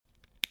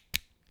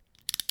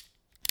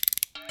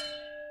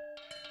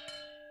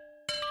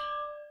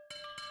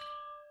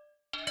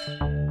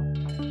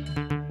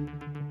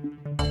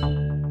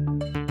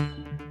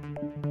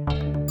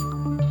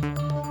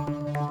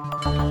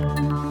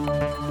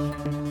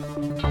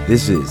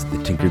This is the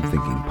Tinkered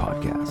Thinking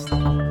Podcast.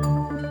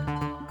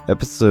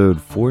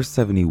 Episode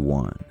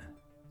 471.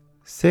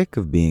 Sick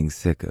of being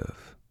sick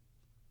of.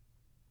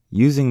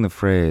 Using the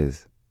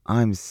phrase,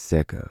 I'm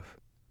sick of,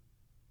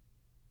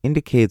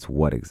 indicates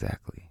what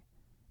exactly?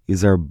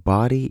 Is our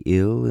body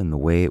ill in the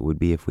way it would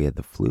be if we had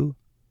the flu?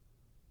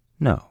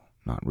 No,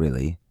 not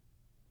really.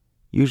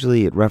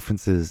 Usually it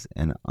references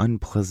an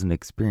unpleasant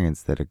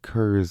experience that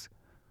occurs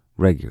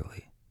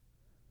regularly.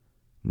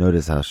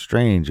 Notice how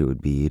strange it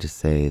would be to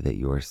say that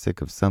you are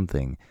sick of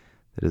something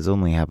that has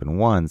only happened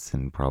once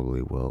and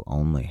probably will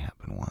only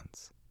happen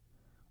once.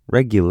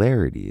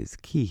 Regularity is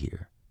key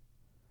here.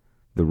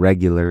 The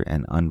regular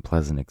and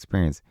unpleasant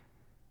experience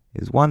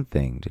is one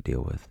thing to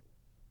deal with.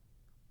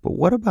 But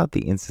what about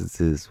the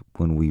instances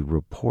when we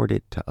report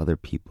it to other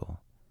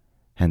people,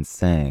 hence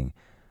saying,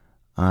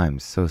 I'm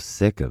so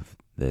sick of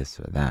this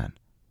or that?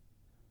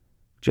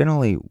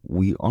 Generally,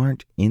 we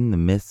aren't in the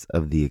midst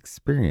of the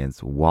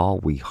experience while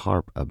we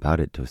harp about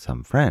it to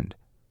some friend.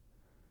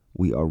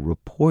 We are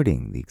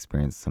reporting the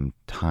experience some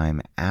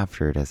time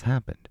after it has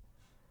happened.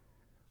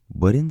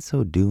 But in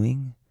so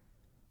doing,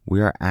 we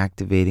are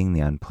activating the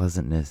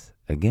unpleasantness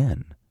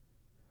again.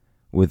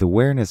 With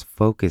awareness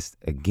focused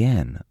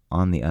again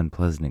on the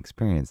unpleasant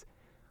experience,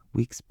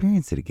 we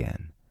experience it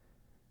again,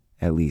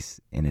 at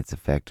least in its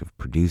effect of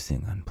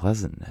producing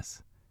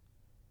unpleasantness.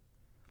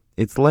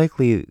 It's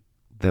likely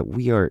that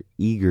we are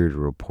eager to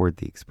report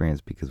the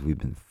experience because we've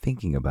been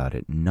thinking about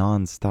it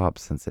nonstop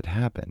since it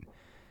happened,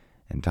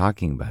 and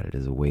talking about it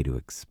as a way to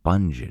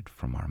expunge it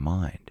from our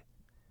mind.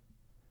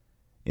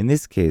 In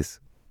this case,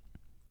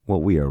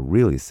 what we are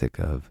really sick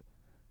of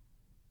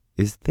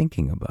is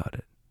thinking about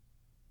it.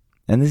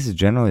 And this is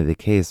generally the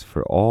case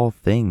for all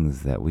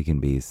things that we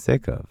can be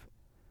sick of.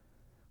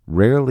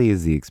 Rarely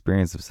is the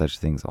experience of such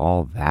things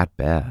all that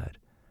bad.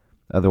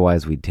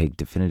 Otherwise, we'd take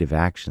definitive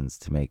actions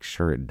to make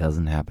sure it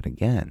doesn't happen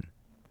again.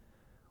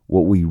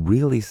 What we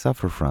really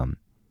suffer from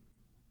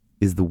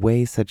is the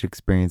way such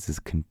experiences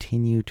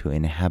continue to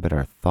inhabit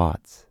our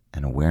thoughts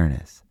and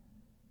awareness.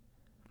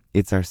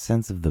 It's our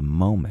sense of the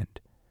moment,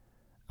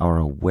 our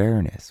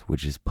awareness,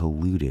 which is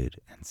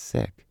polluted and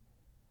sick.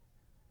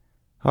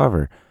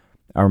 However,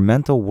 our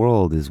mental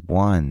world is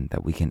one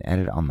that we can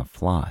edit on the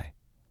fly.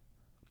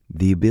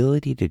 The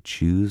ability to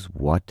choose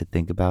what to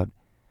think about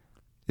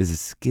is a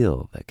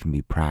skill that can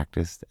be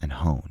practiced and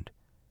honed.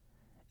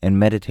 And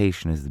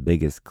meditation is the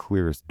biggest,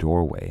 clearest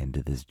doorway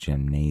into this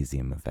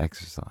gymnasium of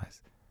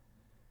exercise.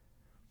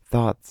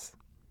 Thoughts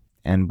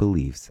and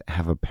beliefs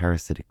have a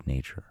parasitic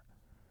nature.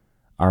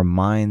 Our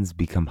minds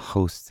become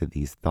hosts to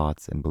these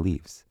thoughts and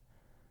beliefs.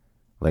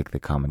 Like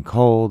the common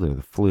cold or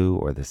the flu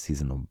or the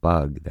seasonal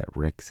bug that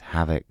wreaks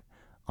havoc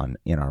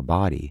in our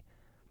body,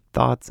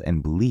 thoughts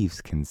and beliefs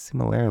can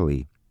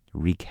similarly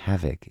wreak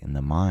havoc in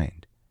the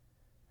mind.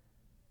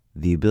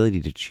 The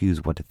ability to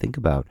choose what to think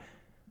about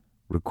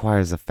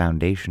requires a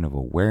foundation of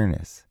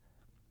awareness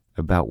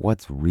about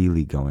what's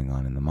really going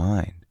on in the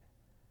mind.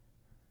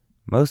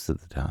 Most of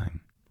the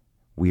time,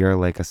 we are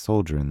like a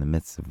soldier in the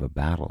midst of a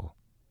battle.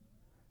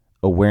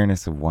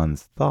 Awareness of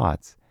one's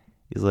thoughts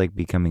is like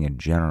becoming a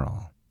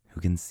general who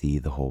can see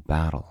the whole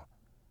battle.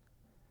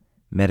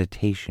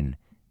 Meditation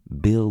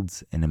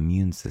builds an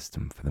immune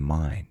system for the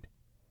mind.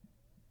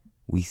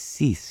 We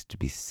cease to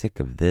be sick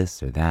of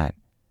this or that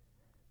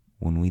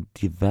when we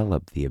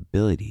develop the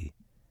ability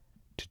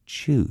to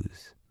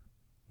choose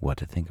what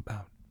to think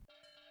about.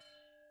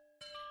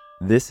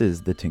 This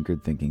is the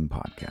Tinkered Thinking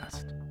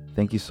Podcast.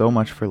 Thank you so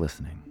much for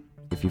listening.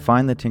 If you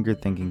find the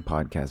Tinkered Thinking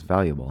Podcast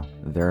valuable,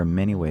 there are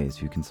many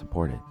ways you can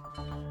support it.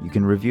 You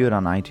can review it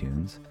on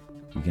iTunes,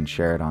 you can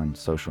share it on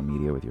social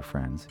media with your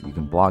friends, you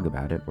can blog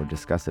about it or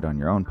discuss it on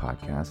your own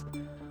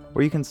podcast,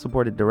 or you can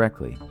support it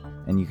directly,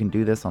 and you can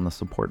do this on the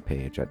support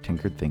page at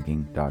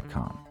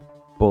tinkeredthinking.com.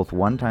 Both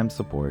one-time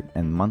support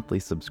and monthly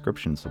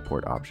subscription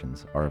support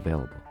options are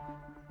available.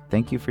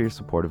 Thank you for your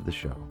support of the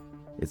show.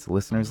 It's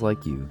listeners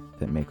like you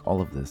that make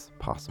all of this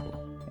possible.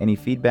 Any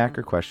feedback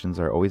or questions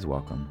are always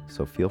welcome,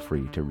 so feel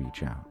free to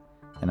reach out.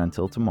 And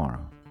until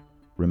tomorrow,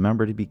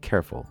 remember to be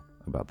careful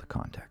about the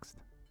context.